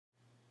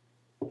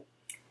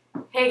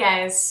Hey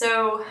guys,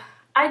 so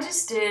I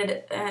just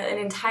did an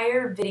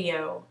entire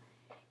video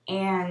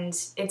and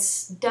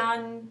it's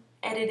done,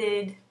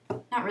 edited,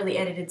 not really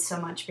edited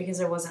so much because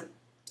there wasn't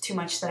too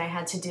much that I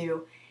had to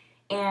do,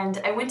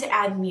 and I went to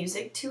add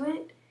music to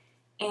it,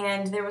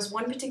 and there was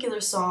one particular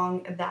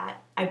song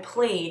that I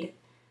played.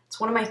 It's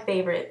one of my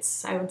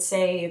favorites. I would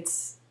say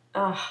it's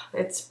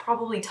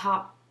probably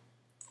top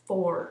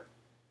 4.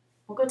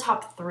 We'll go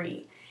top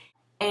 3.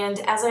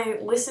 And as I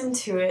listened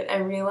to it, I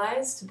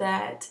realized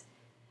that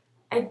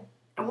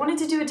I wanted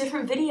to do a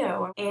different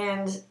video,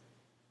 and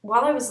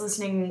while I was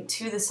listening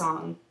to the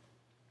song,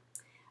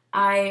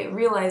 I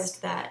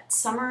realized that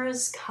summer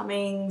is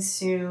coming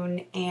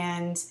soon,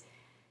 and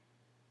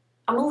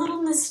I'm a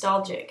little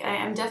nostalgic.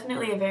 I'm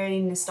definitely a very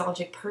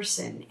nostalgic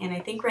person, and I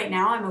think right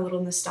now I'm a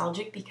little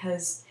nostalgic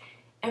because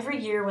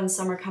every year when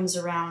summer comes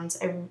around,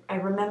 I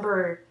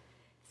remember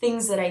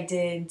things that I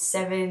did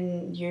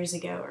 7 years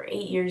ago or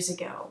 8 years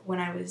ago when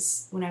I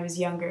was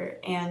younger.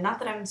 And not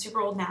that I'm super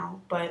old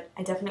now, but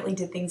I definitely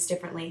did things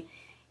differently.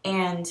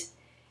 And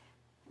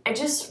I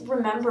just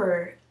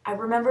remember,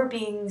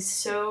 being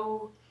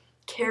so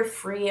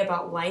carefree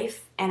about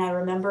life, and I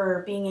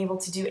remember being able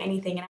to do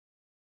anything.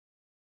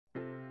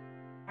 And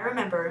I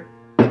remember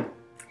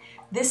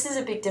this is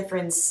a big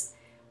difference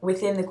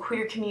within the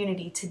queer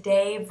community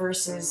today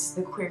versus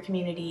the queer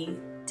community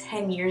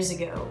 10 years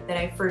ago that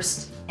I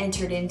first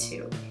entered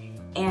into.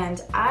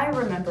 And I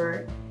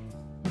remember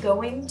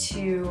going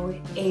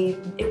to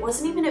it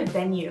wasn't even a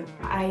venue,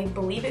 I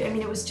believe it,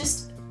 it was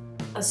just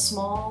a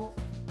small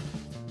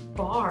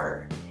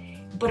bar,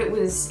 but it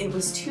was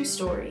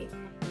 2-story,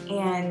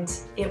 and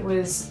it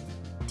was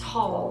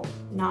tall,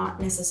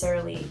 not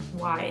necessarily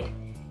wide.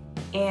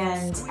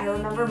 And I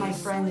remember my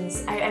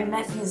friends, I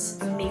met these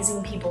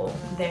amazing people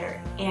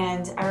there,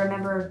 and I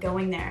remember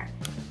going there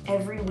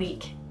every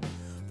week,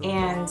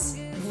 and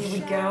we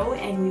would go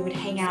and we would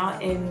hang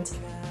out, and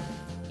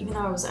even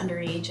though I was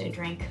underage, I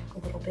drank a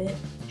little bit.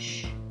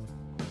 Shh.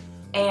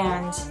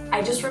 And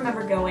I just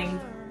remember going,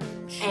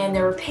 and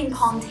there were ping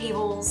pong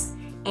tables,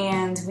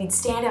 and we'd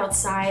stand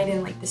outside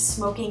in like the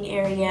smoking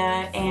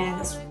area, and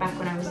this was back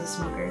when I was a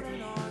smoker,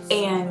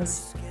 and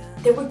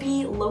there would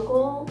be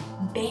local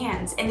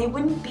bands, and they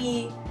wouldn't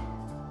be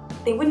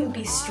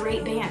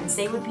straight bands.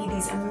 They would be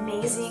these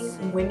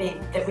amazing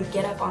women that would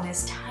get up on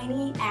this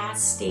tiny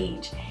ass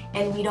stage,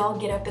 and we'd all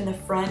get up in the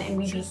front and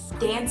we'd be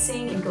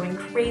dancing and going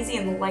crazy,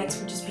 and the lights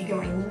would just be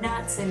going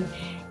nuts, and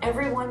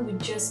everyone would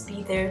just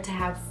be there to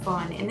have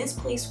fun. And this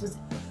place was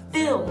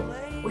filled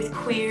with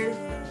queer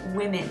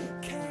women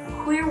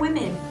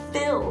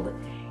filled.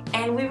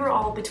 And we were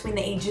all between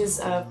the ages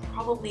of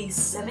probably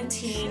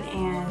 17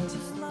 and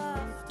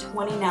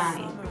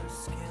 29.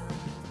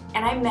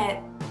 And I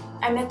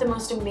met the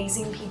most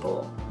amazing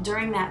people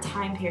during that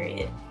time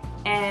period,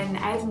 and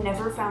I've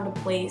never found a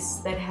place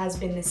that has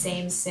been the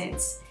same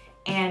since.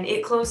 And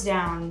it closed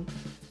down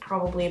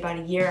probably about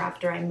a year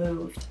after I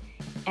moved,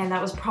 and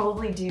that was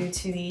probably due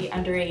to the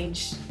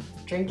underage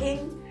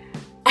drinking.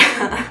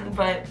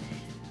 But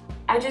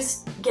I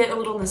just get a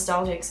little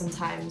nostalgic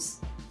sometimes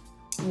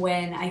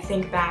when I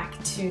think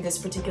back to this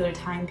particular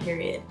time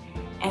period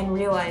and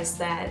realize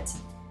that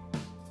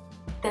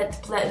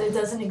it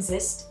doesn't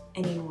exist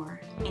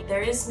anymore.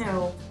 There is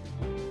no,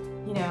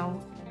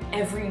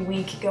 every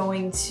week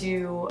going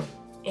to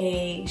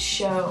a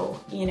show,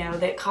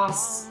 that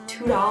costs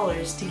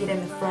 $2 to get in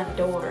the front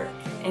door,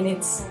 and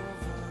it's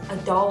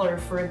 $1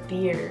 for a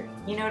beer.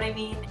 You know what I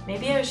mean?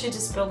 Maybe I should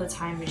just build a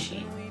time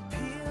machine.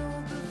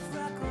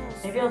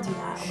 Maybe I'll do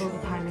that. I'll build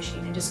a time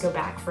machine and just go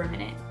back for a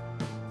minute.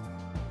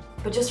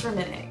 But just for a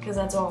minute, because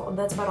that's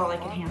about all I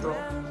could handle.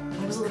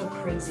 I was a little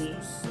crazy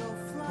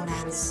when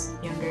I was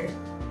younger.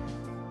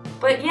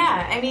 But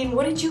yeah,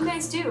 what did you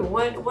guys do?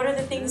 What are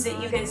the things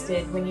that you guys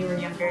did when you were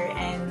younger,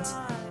 and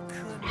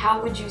how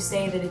would you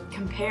say that it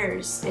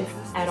compares, if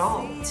at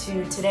all,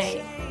 to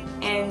today?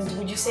 And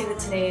would you say that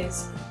today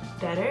is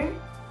better?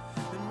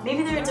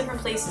 Maybe there are different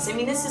places.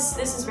 This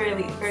is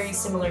very, very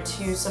similar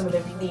to some of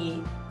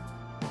the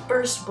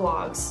first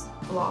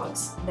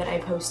blogs that I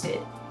posted,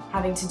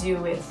 having to do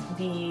with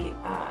the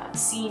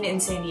scene in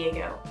San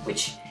Diego,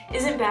 which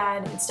isn't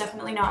bad. It's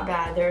definitely not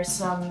bad. There are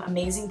some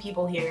amazing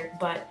people here,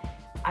 but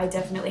I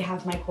definitely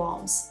have my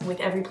qualms with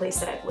every place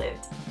that I've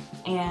lived.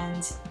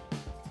 And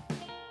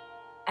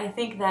I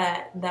think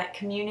that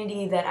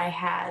community that I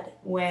had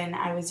when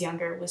I was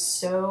younger was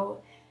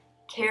so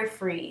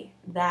carefree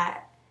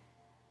that,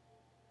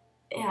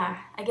 yeah,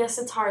 I guess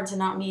it's hard to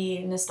not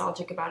be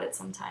nostalgic about it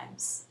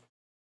sometimes.